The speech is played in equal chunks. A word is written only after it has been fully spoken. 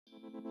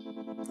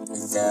The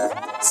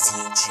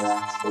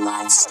Future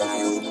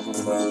Lifestyle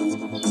Pro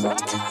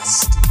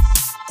Podcast.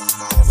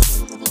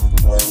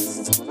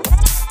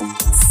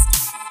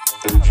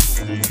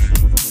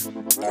 Education,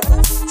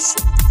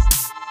 evolution.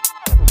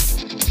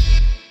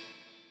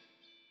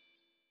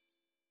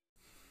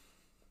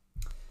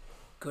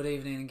 Good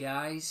evening,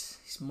 guys.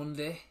 It's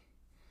Monday.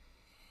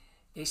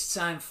 It's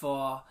time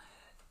for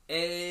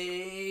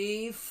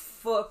a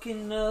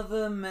fucking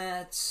another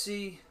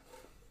Matsy.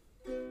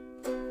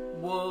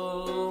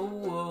 Whoa,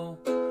 whoa,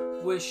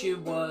 wish it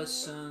was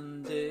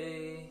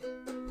Sunday.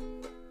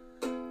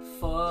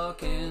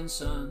 Fucking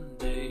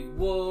Sunday.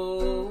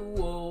 Whoa,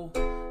 whoa,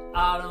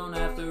 I don't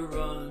have to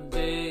run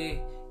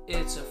day.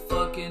 It's a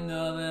fucking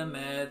another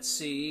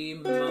Matsy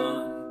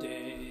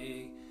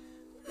Monday.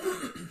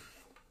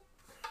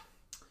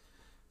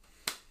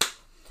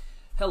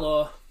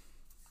 Hello.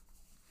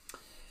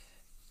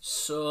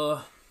 So,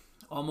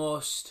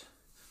 almost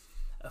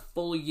a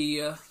full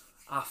year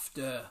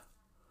after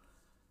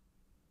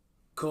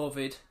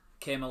COVID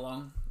came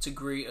along to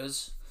greet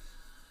us.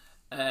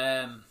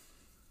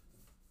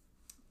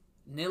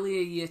 Nearly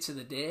a year to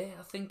the day,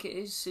 I think it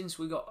is, since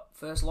we got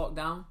first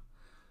lockdown.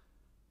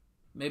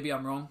 Maybe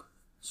I'm wrong.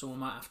 Someone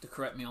might have to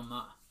correct me on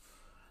that.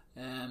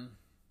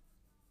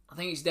 I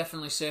think it's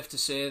definitely safe to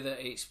say that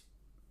it's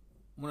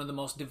one of the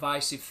most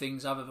divisive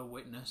things I've ever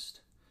witnessed.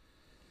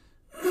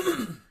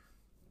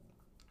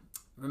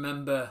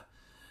 Remember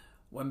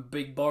when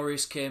Big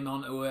Boris came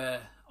onto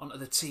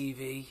the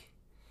TV?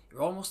 It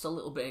was almost a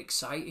little bit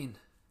exciting.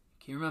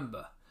 Can you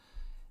remember?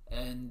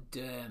 And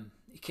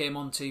he came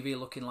on TV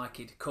looking like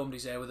he'd combed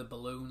his hair with a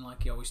balloon,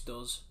 like he always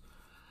does,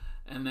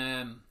 and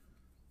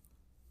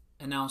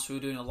announced we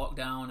were doing a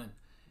lockdown. And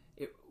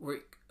it were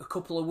a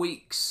couple of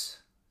weeks,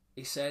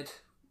 he said,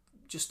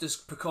 just as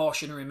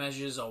precautionary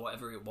measures or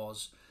whatever it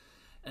was,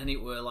 and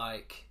it were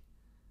like,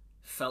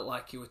 felt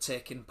like you were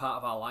taking part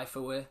of our life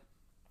away.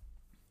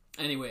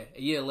 Anyway,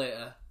 a year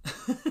later,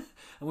 and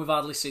we've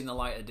hardly seen the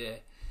light of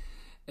day.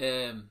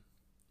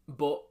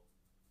 But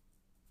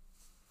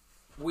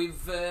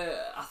we've,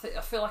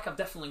 I feel like I've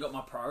definitely got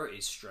my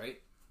priorities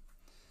straight.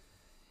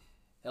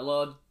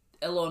 Hello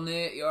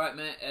Nate, you alright,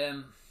 mate?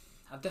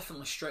 I've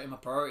definitely straightened my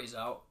priorities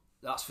out,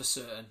 that's for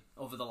certain,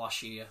 over the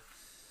last year.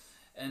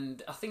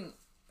 And I think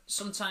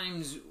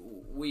sometimes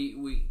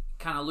we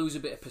kind of lose a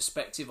bit of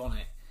perspective on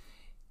it.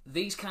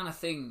 These kind of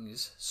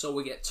things, so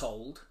we get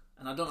told,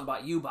 and I don't know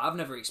about you, but I've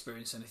never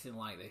experienced anything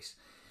like this.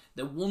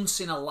 They're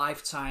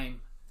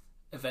once-in-a-lifetime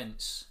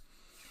events.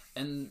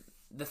 And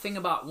the thing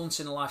about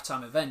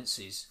once-in-a-lifetime events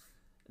is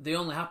they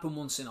only happen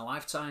once in a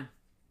lifetime.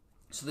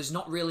 So there's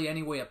not really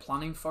any way of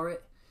planning for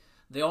it.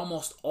 They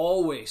almost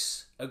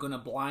always are going to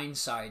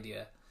blindside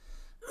you.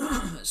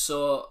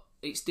 So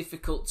it's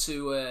difficult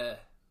to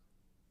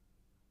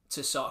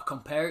sort of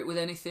compare it with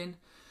anything.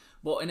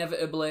 But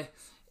inevitably,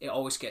 it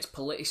always gets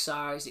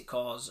politicised. It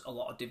causes a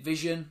lot of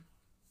division.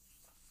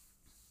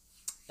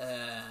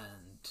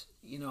 And,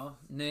 you know,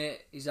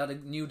 Nate, he's had a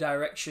new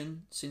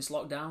direction since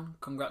lockdown.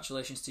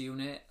 Congratulations to you,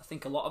 Nate. I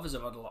think a lot of us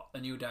have had a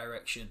new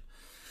direction.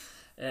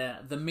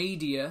 The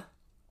media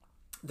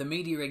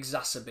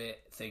exacerbate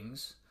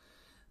things.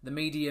 The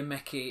media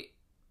make it...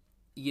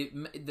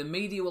 the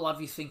media will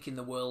have you thinking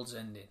the world's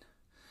ending.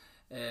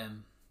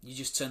 You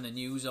just turn the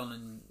news on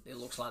and it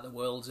looks like the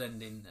world's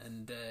ending.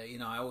 And, you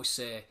know, I always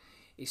say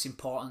it's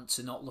important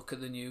to not look at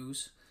the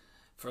news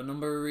for a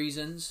number of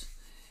reasons.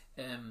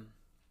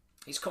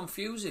 It's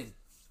confusing.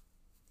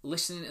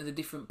 Listening to the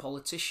different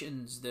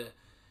politicians, the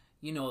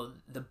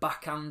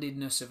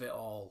backhandedness of it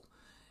all.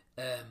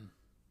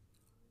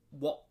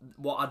 What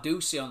I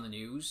do see on the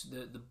news,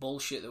 the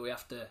bullshit that we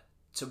have to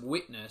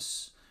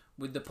witness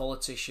with the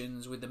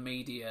politicians, with the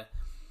media,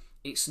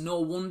 it's no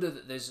wonder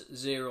that there's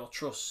zero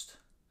trust.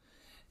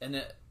 And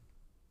it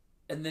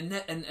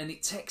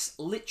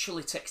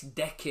literally takes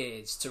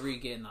decades to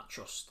regain that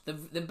trust.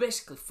 They've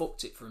basically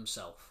fucked it for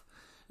themselves,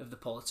 of the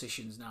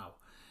politicians now.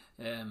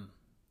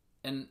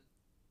 And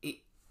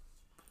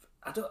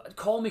I don't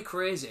call me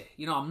crazy.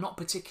 You know, I'm not a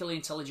particularly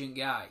intelligent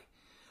guy.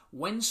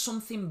 When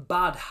something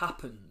bad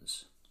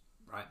happens,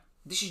 right?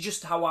 This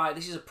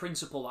is a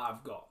principle that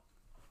I've got.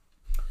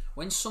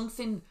 When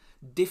something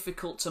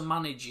difficult to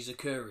manage is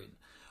occurring,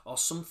 or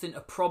a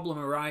problem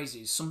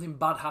arises, something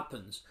bad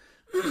happens,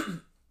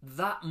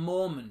 that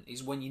moment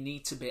is when you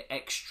need to be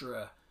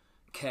extra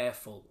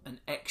careful and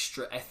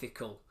extra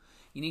ethical.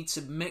 You need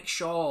to make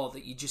sure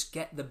that you just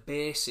get the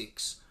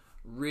basics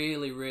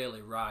really,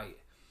 really right.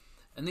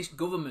 And this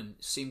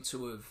government seemed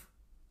to have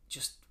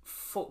just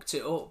fucked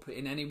it up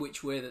in any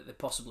which way that they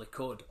possibly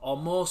could, or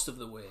most of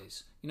the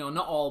ways. You know,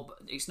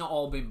 it's not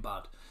all been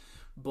bad,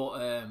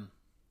 but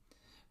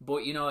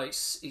you know,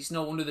 it's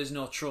no wonder there's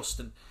no trust,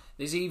 and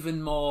there's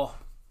even more.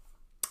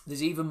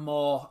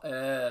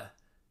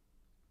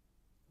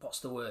 What's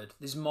the word?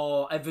 There's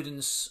more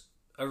evidence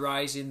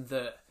arising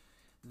that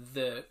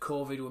the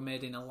COVID were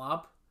made in a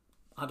lab.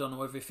 I don't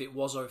know if it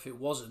was or if it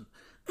wasn't.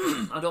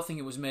 I don't think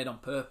it was made on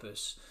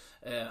purpose.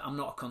 I'm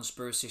not a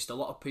conspiracist. A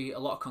lot of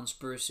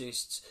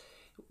conspiracists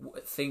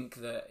think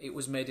that it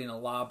was made in a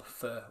lab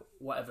for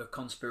whatever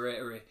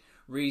conspiratory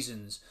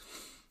reasons.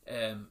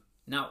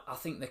 Now, I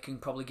think they can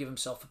probably give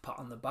themselves a pat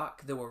on the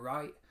back. They were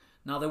right.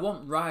 Now, they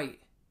weren't right,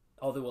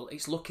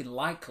 it's looking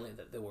likely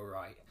that they were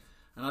right.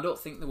 And I don't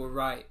think they were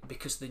right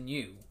because they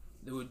knew.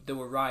 They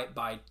were right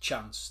by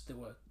chance. They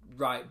were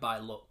right by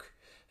luck.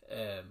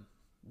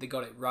 They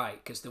got it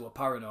right because they were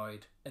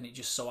paranoid, and it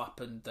just so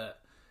happened that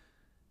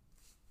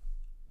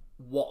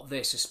what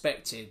they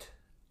suspected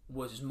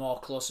was more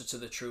closer to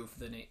the truth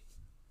than it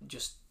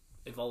just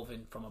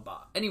evolving from a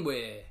bat.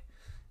 Anyway,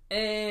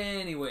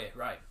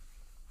 right.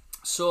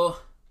 So,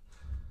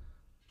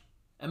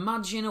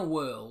 imagine a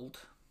world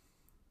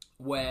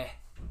where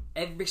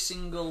every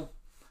single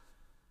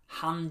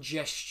hand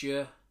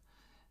gesture,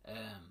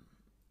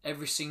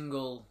 every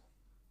single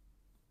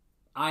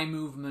eye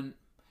movement,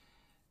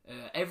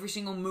 every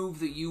single move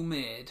that you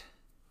made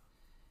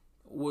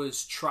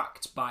was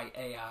tracked by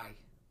AI.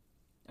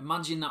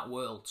 Imagine that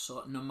world.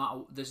 So no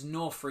matter, there's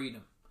no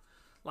freedom.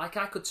 Like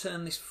I could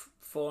turn this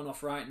phone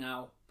off right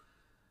now,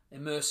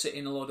 immerse it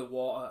in a load of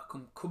water,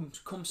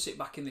 come sit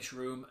back in this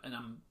room, and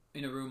I'm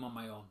in a room on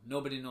my own.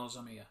 Nobody knows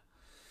I'm here.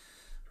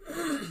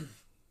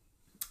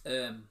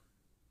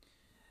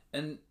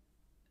 And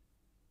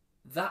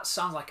that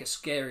sounds like a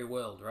scary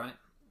world, right?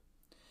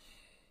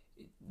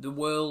 The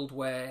world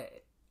where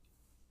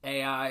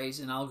AIs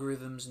and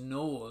algorithms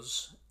know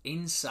us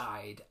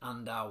inside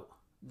and out.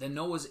 They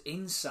know us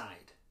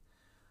inside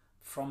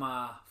from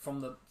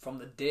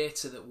the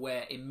data that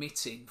we're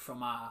emitting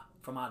from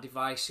our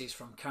devices,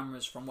 from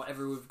cameras, from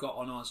whatever we've got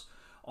on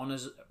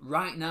us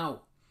right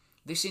now.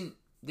 This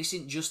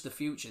isn't just the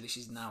future. This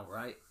is now,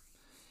 right?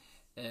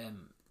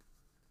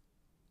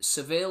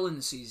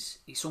 Surveillance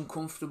it's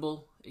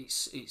uncomfortable.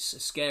 It's a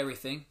scary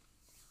thing,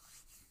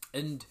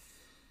 and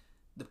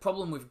the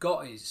problem we've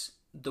got is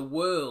the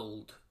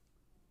world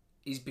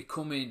is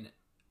becoming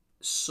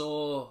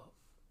so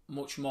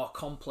much more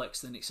complex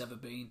than it's ever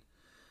been.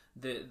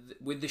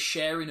 With the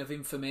sharing of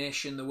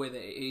information the way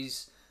that it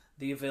is,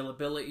 the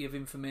availability of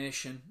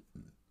information,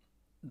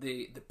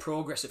 the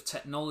progress of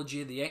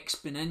technology, the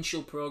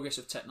exponential progress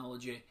of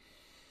technology,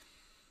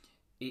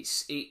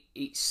 it's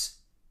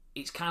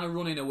kind of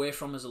running away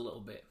from us a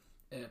little bit.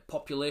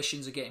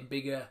 Populations are getting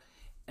bigger,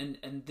 and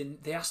then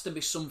there has to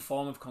be some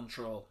form of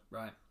control,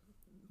 right?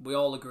 We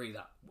all agree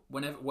that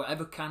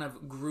whatever kind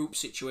of group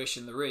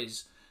situation there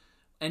is,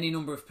 any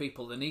number of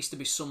people, there needs to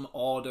be some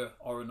order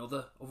or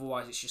another.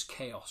 Otherwise, it's just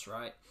chaos,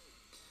 right?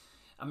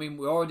 I mean,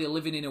 we're already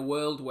living in a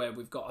world where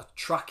we've got a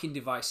tracking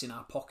device in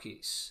our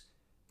pockets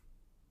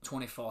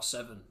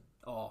 24/7,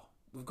 or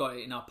we've got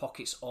it in our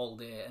pockets all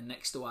day and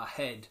next to our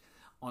head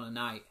on a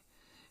night.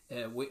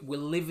 We're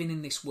living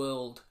in this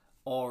world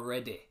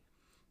already.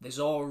 There's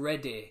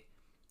already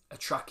a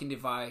tracking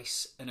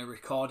device and a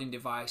recording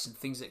device and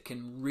things that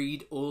can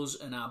read us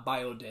and our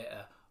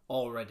biodata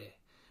already.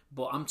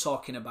 But I'm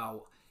talking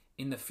about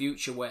in the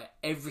future where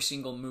every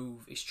single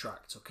move is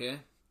tracked,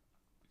 okay?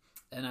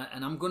 And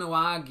I'm going to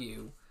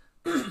argue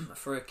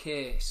for a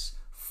case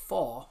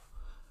for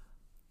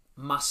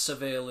mass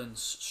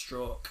surveillance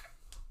stroke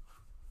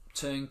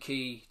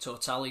turnkey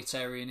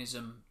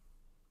totalitarianism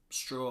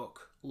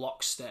stroke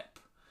lockstep.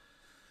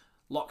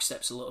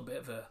 Lockstep's a little bit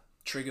of a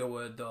trigger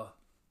word though.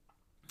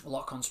 A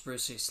lot of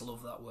conspiracists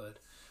love that word,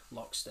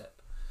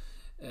 lockstep.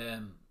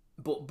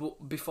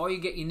 But before you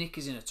get your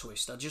knickers in a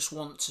twist, I just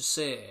want to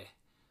say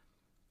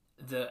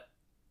that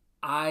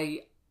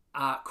I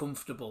aren't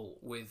comfortable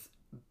with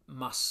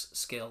mass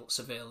scale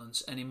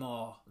surveillance any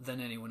more than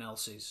anyone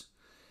else is.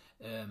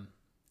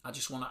 I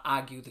just want to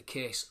argue the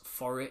case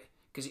for it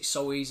because it's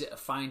so easy to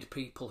find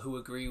people who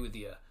agree with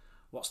you.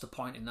 What's the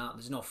point in that?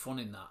 There's no fun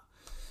in that.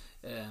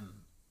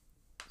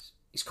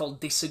 It's called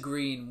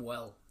disagreeing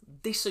well.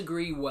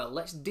 Disagree well.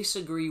 Let's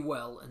disagree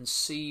well and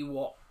see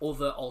what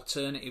other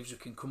alternatives we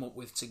can come up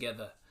with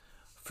together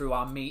through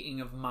our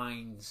meeting of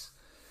minds.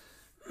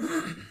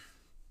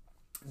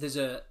 There's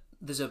a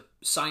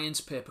science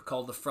paper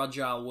called the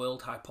Fragile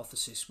World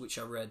Hypothesis, which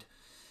I read,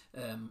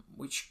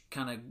 which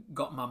kind of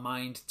got my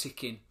mind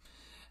ticking.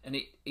 And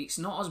it's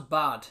not as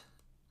bad.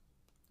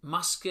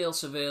 Mass scale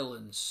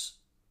surveillance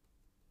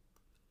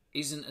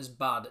isn't as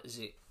bad as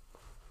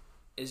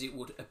it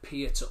would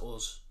appear to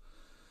us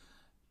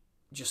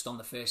just on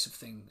the face of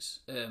things.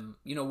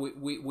 We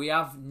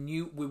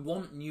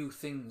want new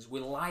things. We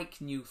like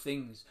new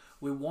things.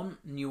 We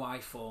want new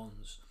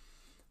iPhones.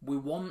 We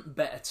want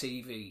better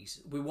TVs.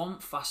 We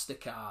want faster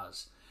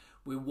cars.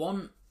 We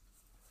want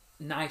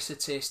nicer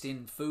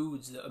tasting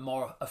foods that are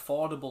more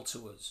affordable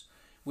to us.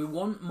 We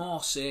want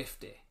more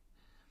safety.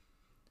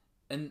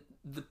 And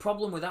the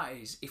problem with that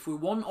is, if we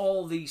want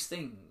all these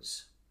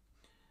things,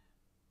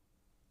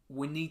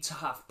 we need to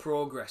have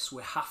progress.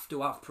 We have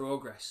to have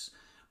progress.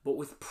 But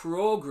with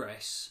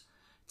progress,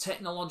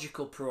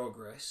 technological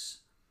progress,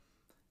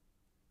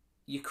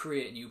 you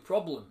create new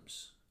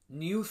problems.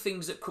 New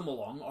things that come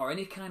along, or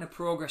any kind of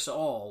progress at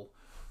all,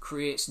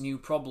 creates new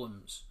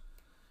problems.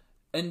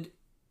 And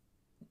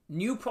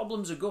new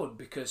problems are good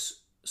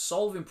because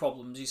solving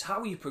problems is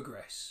how you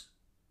progress.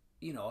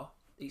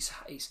 It's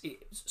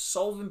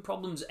solving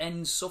problems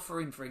ends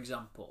suffering, for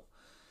example.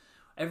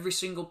 Every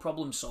single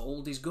problem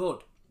solved is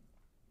good.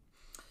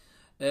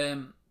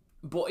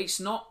 But it's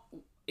not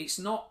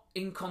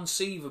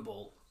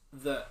inconceivable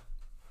that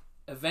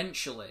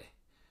eventually,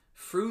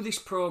 through this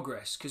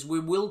progress, because we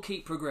will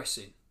keep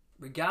progressing,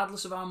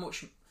 regardless of how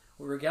much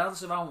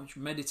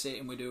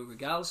meditating we do,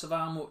 regardless of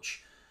how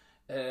much,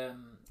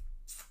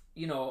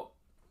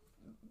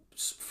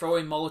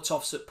 throwing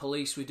Molotovs at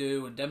police we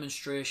do, and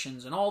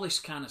demonstrations and all this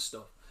kind of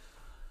stuff.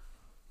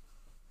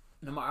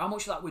 No matter how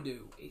much that we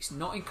do, it's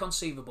not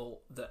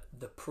inconceivable that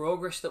the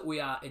progress that we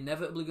are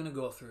inevitably going to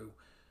go through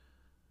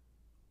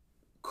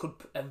could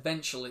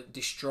eventually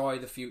destroy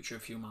the future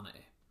of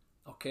humanity.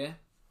 Okay?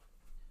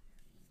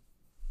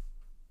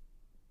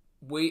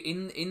 We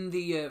in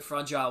the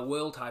fragile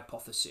world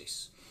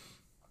hypothesis,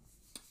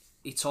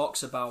 he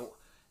talks about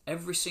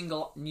every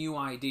single new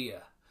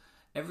idea,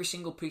 every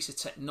single piece of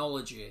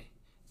technology,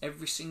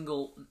 every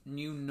single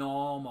new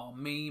norm or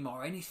meme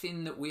or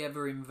anything that we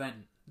ever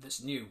invent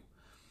that's new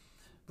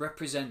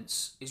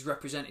is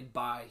represented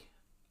by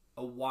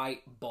a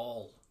white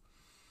ball.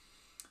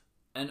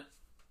 And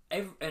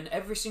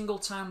every single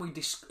time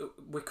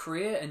we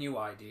create a new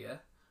idea,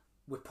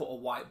 we're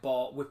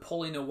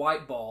pulling a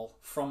white ball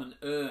from an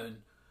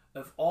urn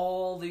of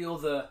all the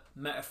other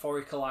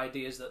metaphorical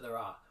ideas that there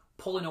are.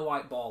 Pulling a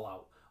white ball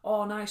out.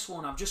 Oh, nice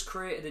one, I've just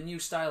created a new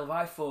style of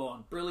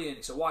iPhone. Brilliant,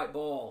 it's a white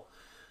ball.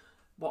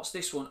 What's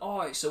this one?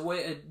 Oh, it's a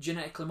way to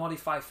genetically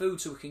modify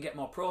food so we can get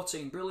more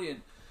protein.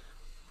 Brilliant.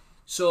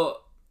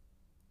 So,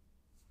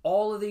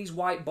 all of these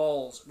white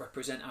balls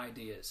represent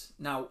ideas.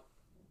 Now,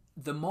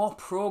 the more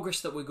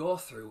progress that we go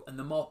through and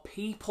the more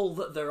people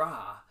that there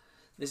are,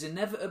 there's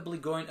inevitably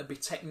going to be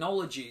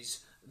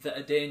technologies that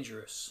are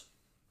dangerous.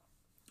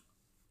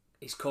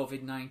 Is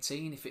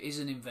COVID-19, if it is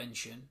an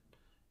invention,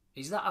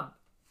 is that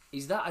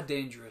a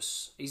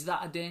dangerous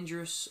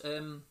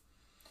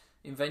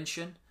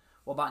invention?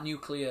 What about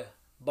nuclear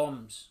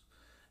bombs?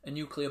 A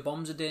nuclear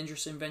bomb's a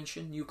dangerous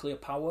invention. Nuclear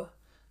power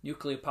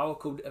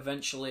could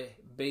eventually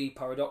be,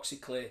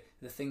 paradoxically,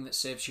 the thing that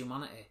saves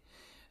humanity.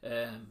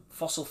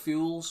 Fossil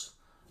fuels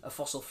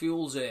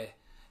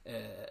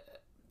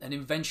an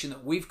invention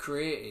that we've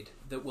created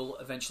that will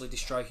eventually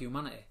destroy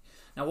humanity.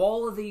 Now,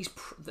 all of these,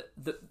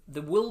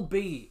 there will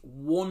be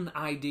one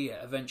idea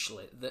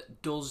eventually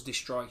that does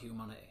destroy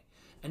humanity.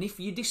 And if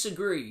you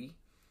disagree,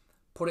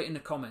 put it in the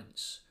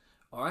comments.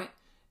 All right.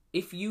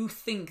 If you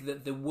think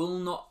that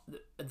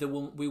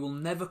we will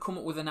never come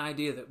up with an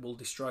idea that will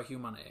destroy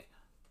humanity,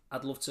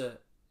 I'd love to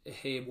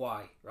hear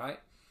why. Right.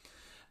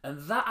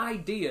 And that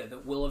idea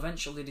that will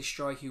eventually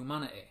destroy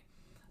humanity,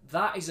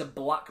 that is a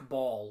black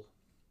ball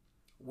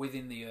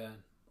within the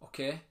urn,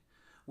 okay?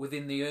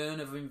 Within the urn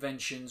of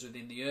inventions,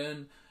 within the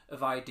urn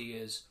of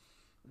ideas,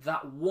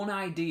 that one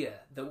idea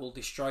that will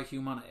destroy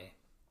humanity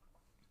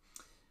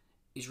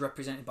is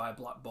represented by a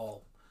black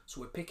ball.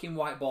 So we're picking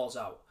white balls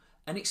out,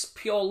 and it's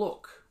pure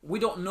luck. We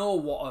don't know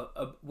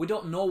we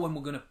don't know when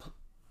we're going to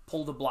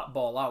pull the black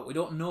ball out. We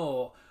don't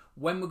know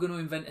when we're going to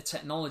invent a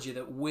technology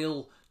that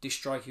will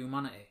destroy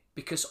humanity,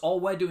 because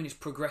all we're doing is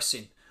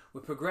progressing.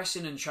 We're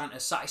progressing and trying to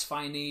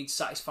satisfy needs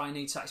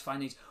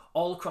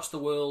all across the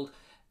world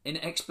in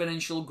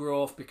exponential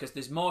growth, because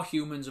there's more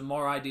humans and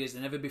more ideas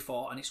than ever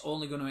before, and it's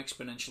only going to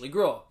exponentially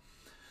grow.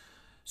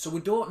 So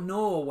we don't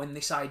know when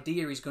this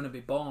idea is going to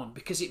be born,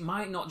 because it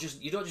might not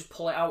just, you don't just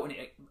pull it out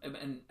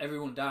and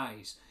everyone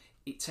dies.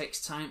 It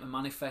takes time to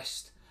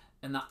manifest,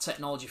 and that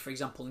technology, for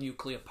example,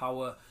 nuclear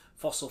power,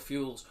 fossil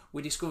fuels.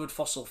 We discovered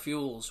fossil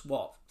fuels,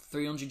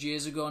 300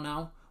 years ago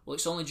now? Well,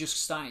 it's only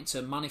just starting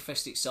to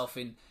manifest itself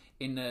in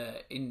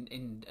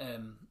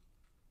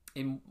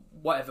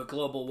whatever,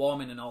 global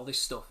warming and all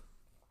this stuff.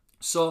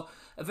 So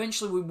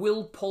eventually we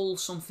will pull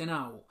something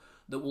out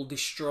that will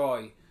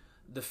destroy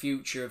the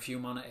future of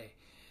humanity.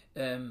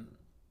 And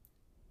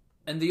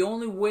the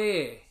only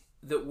way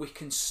that we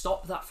can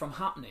stop that from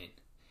happening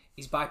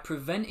is by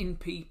preventing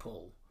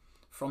people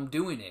from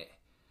doing it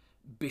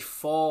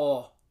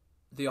before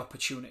the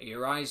opportunity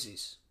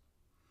arises.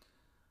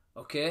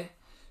 Okay?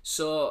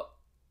 So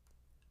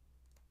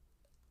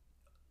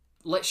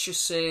let's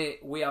just say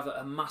we have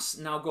a mass,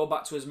 now go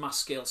back to mass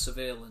scale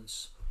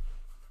surveillance.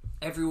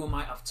 Everyone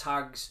might have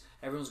tags,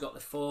 everyone's got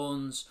their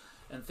phones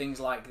and things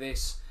like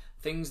this.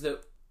 Things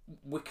that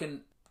we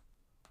can,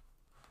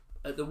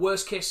 at the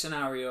worst case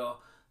scenario,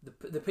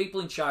 the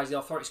people in charge, the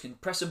authorities, can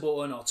press a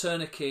button or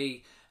turn a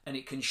key and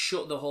it can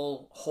shut the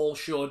whole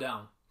show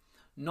down.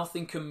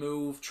 Nothing can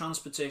move,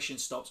 transportation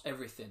stops,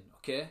 everything,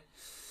 okay?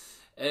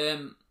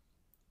 And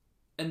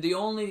the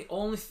only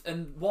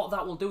and what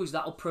that will do is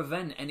that will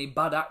prevent any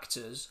bad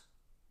actors,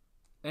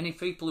 any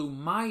people who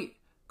might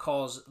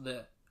cause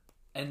the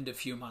end of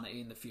humanity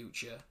in the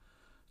future,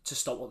 to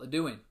stop what they're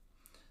doing.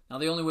 Now,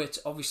 the only way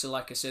to, obviously,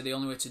 like I say, the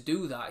only way to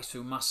do that is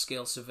through mass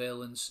scale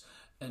surveillance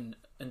and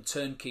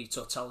turnkey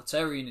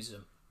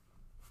totalitarianism.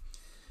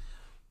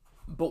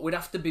 But we'd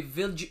have to be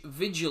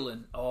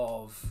vigilant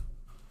of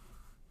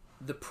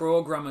the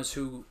programmers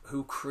who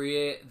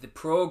create the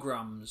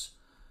programs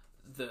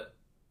that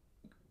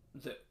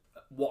that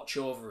watch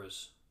over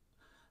us.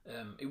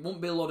 It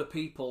wouldn't be a lot of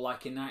people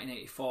like in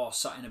 1984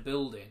 sat in a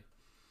building.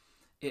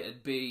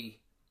 It'd be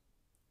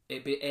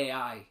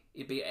AI.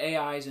 It'd be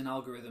AIs and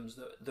algorithms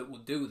that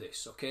would do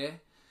this,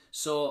 okay?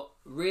 So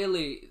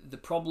really the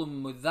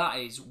problem with that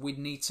is we'd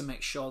need to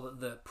make sure that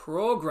the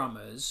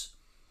programmers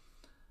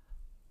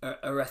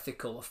are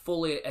ethical, are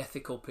fully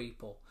ethical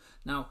people.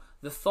 Now,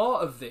 the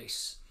thought of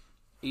this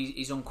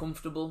is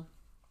uncomfortable.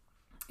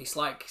 It's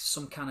like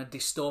some kind of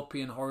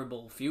dystopian,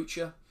 horrible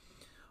future.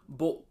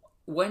 But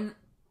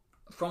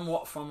from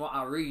what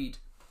I read,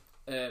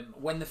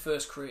 when they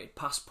first created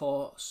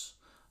passports,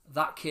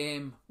 that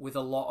came with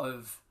a lot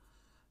of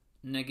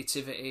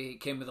negativity.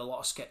 It came with a lot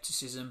of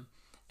skepticism.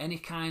 Any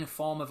kind of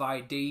form of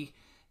ID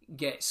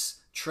gets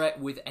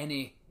treated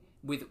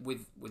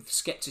with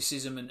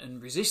skepticism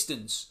and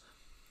resistance.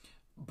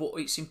 But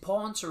it's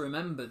important to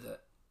remember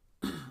that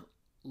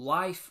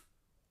life,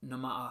 no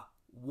matter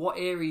what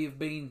area you've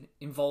been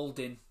involved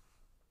in,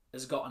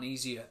 has gotten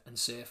easier and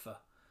safer.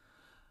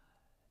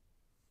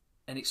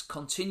 And it's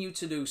continued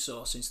to do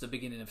so since the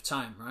beginning of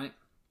time, right?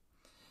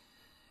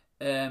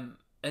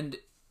 And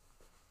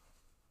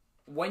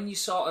when you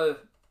sort of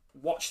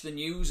watch the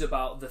news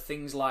about the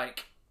things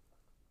like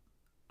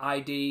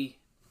ID,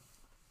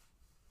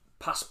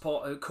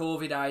 passport,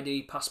 COVID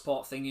ID,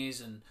 passport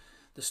thingies, and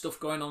the stuff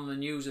going on in the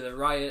news of the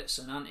riots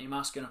and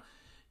anti-mask, and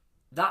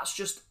that's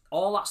just,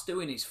 all that's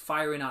doing is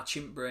firing our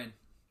chimp brain.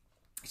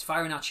 It's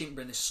firing our chimp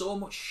brain. There's so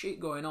much shit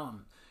going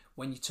on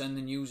when you turn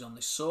the news on.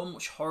 There's so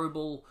much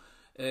horrible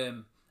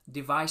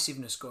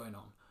divisiveness going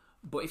on.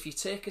 But if you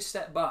take a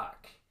step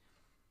back,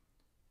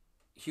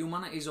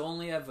 humanity's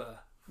only ever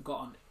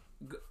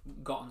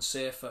gotten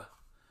safer,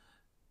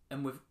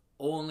 and we've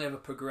only ever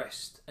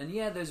progressed. And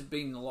yeah, there's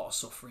been a lot of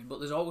suffering, but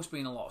there's always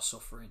been a lot of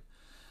suffering.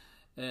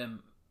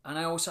 And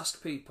I always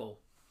ask people,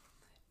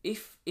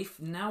 if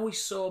now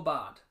is so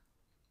bad,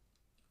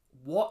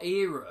 what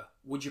era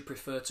would you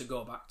prefer to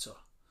go back to?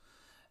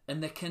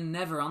 And they can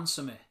never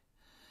answer me.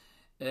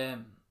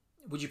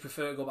 Would you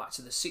prefer to go back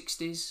to the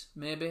 60s,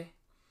 maybe,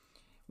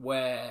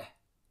 where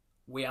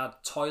we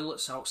had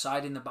toilets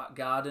outside in the back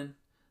garden,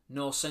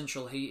 no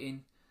central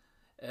heating,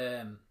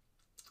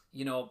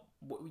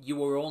 you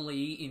were only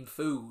eating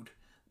food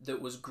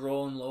that was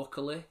grown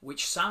locally,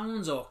 which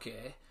sounds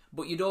okay,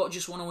 but you don't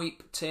just want to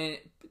eat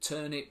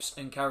turnips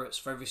and carrots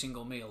for every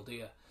single meal, do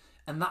you?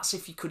 And that's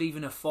if you could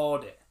even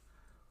afford it.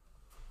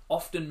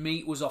 Often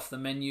meat was off the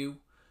menu.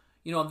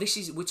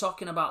 We're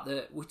talking about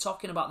the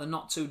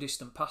not too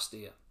distant past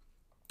here.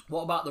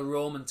 What about the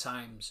Roman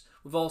times?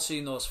 We've all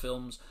seen those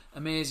films.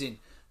 Amazing.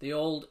 We'd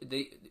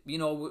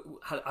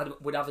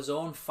have his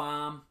own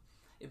farm.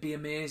 It'd be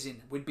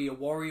amazing. We'd be a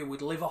warrior.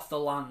 We'd live off the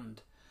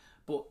land.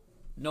 But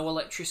no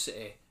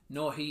electricity,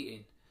 no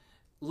heating.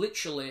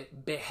 Literally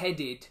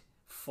beheaded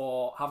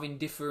for having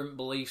different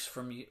beliefs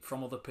from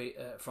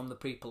the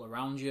people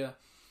around you.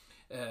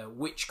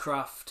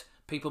 Witchcraft.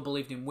 People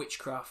believed in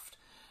witchcraft.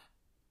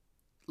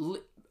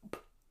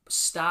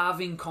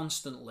 Starving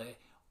constantly,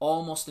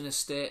 almost in a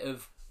state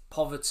of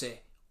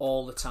poverty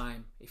all the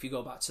time. If you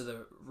go back to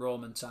the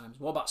Roman times.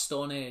 What about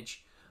Stone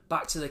Age?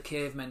 Back to the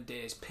cavemen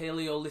days,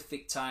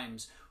 Paleolithic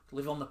times.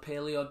 Live on the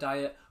paleo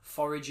diet,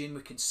 foraging.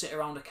 We can sit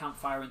around a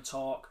campfire and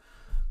talk.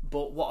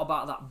 But what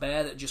about that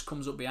bear that just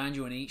comes up behind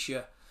you and eats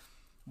you?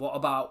 What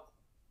about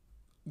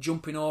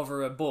jumping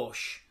over a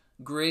bush,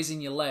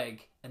 grazing your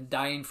leg, and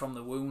dying from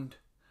the wound?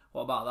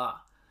 What about that?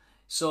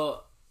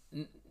 So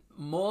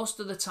most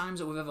of the times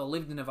that we've ever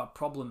lived in have had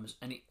problems,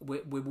 and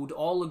we would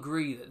all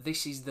agree that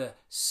this is the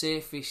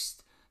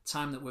safest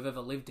time that we've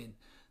ever lived in.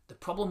 The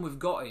problem we've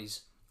got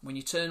is when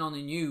you turn on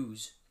the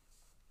news,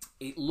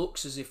 it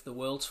looks as if the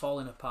world's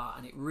falling apart,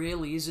 and it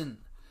really isn't.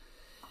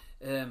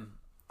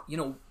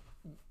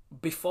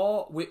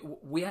 Before we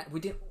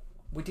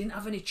didn't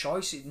have any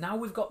choices. Now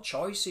we've got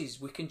choices.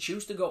 We can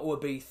choose to go to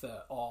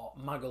Ibiza or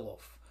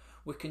Magaluf.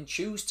 We can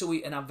choose to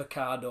eat an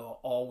avocado,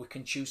 or we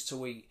can choose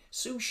to eat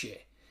sushi.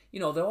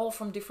 They're all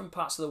from different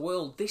parts of the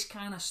world. This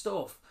kind of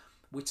stuff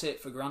we take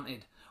for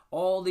granted.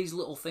 All these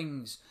little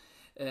things.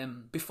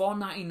 Before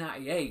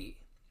 1998,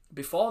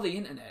 before the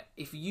internet,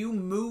 if you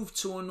moved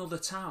to another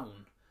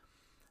town,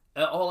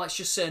 or let's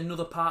just say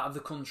another part of the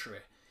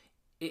country,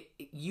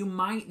 you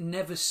might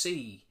never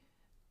see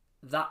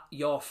that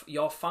your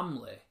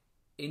family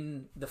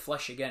in the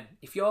flesh again.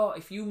 If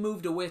you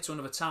moved away to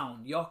another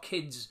town, your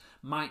kids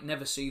might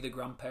never see the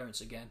grandparents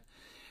again,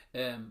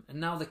 and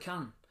now they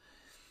can.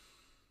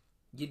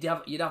 You'd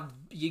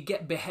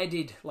get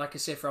beheaded, like I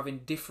say, for having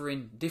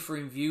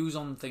differing views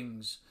on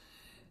things,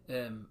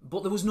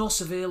 but there was no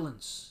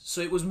surveillance,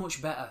 so it was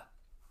much better.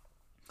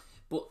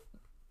 But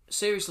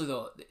seriously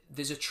though,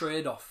 there's a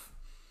trade-off.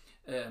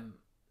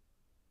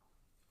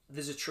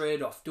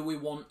 Do we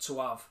want to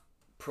have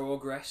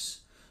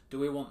progress? Do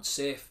we want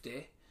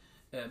safety?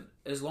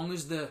 As long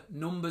as the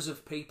numbers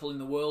of people in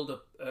the world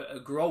are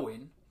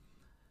growing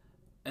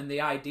and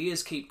the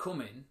ideas keep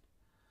coming,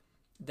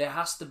 there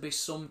has to be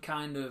some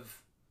kind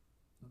of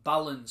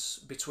balance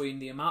between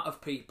the amount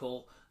of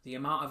people, the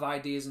amount of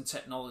ideas and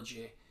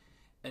technology,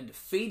 and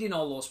feeding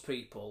all those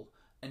people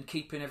and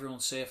keeping everyone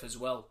safe as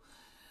well.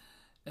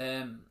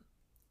 And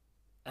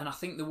I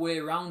think the way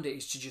around it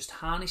is to just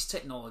harness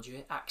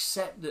technology,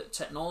 accept that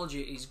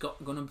technology is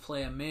going to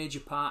play a major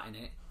part in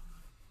it.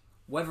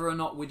 Whether or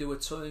not we do a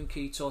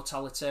turnkey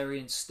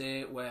totalitarian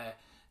state where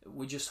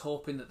we're just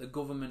hoping that the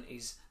government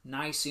is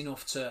nice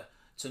enough to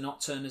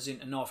not turn us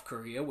into North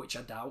Korea, which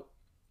I doubt.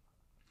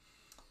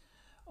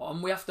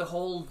 And we have to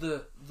hold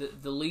the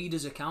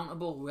leaders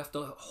accountable. We have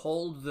to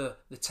hold the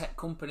tech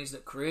companies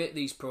that create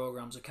these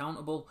programs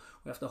accountable.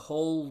 We have to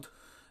hold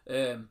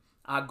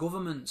our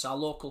governments, our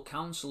local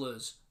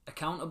councillors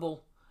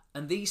accountable.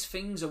 And these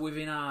things are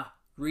within our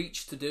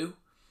reach to do.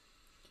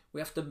 We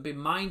have to be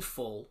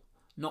mindful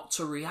not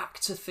to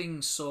react to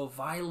things so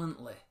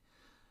violently.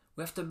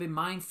 We have to be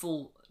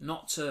mindful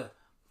not to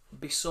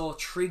be so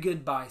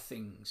triggered by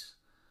things,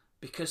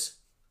 because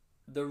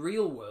the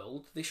real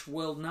world, this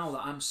world now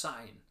that I'm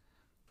sat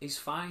in, is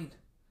fine.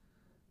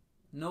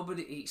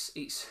 Nobody,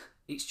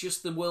 it's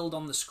just the world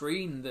on the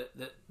screen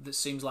that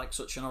seems like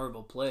such an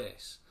horrible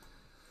place.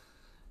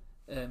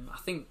 I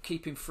think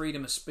keeping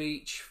freedom of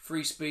speech,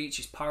 free speech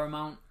is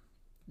paramount.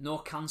 No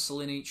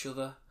cancelling each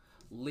other,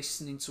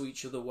 listening to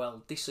each other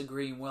well,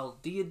 disagreeing well.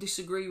 Do you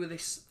disagree with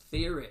this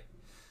theory?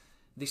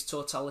 This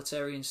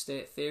totalitarian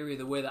state theory,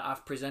 the way that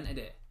I've presented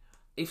it?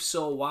 If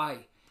so,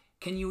 why?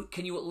 Can you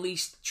at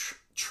least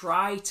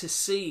try to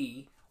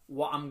see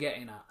what I'm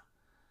getting at?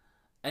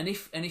 And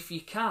if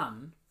you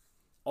can,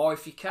 or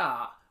if you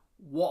can't,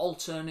 what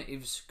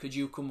alternatives could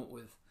you come up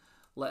with?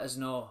 Let us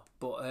know.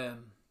 But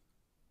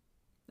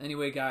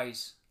anyway,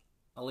 guys,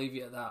 I'll leave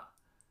you at that.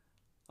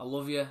 I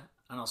love you,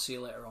 and I'll see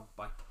you later on.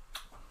 Bye.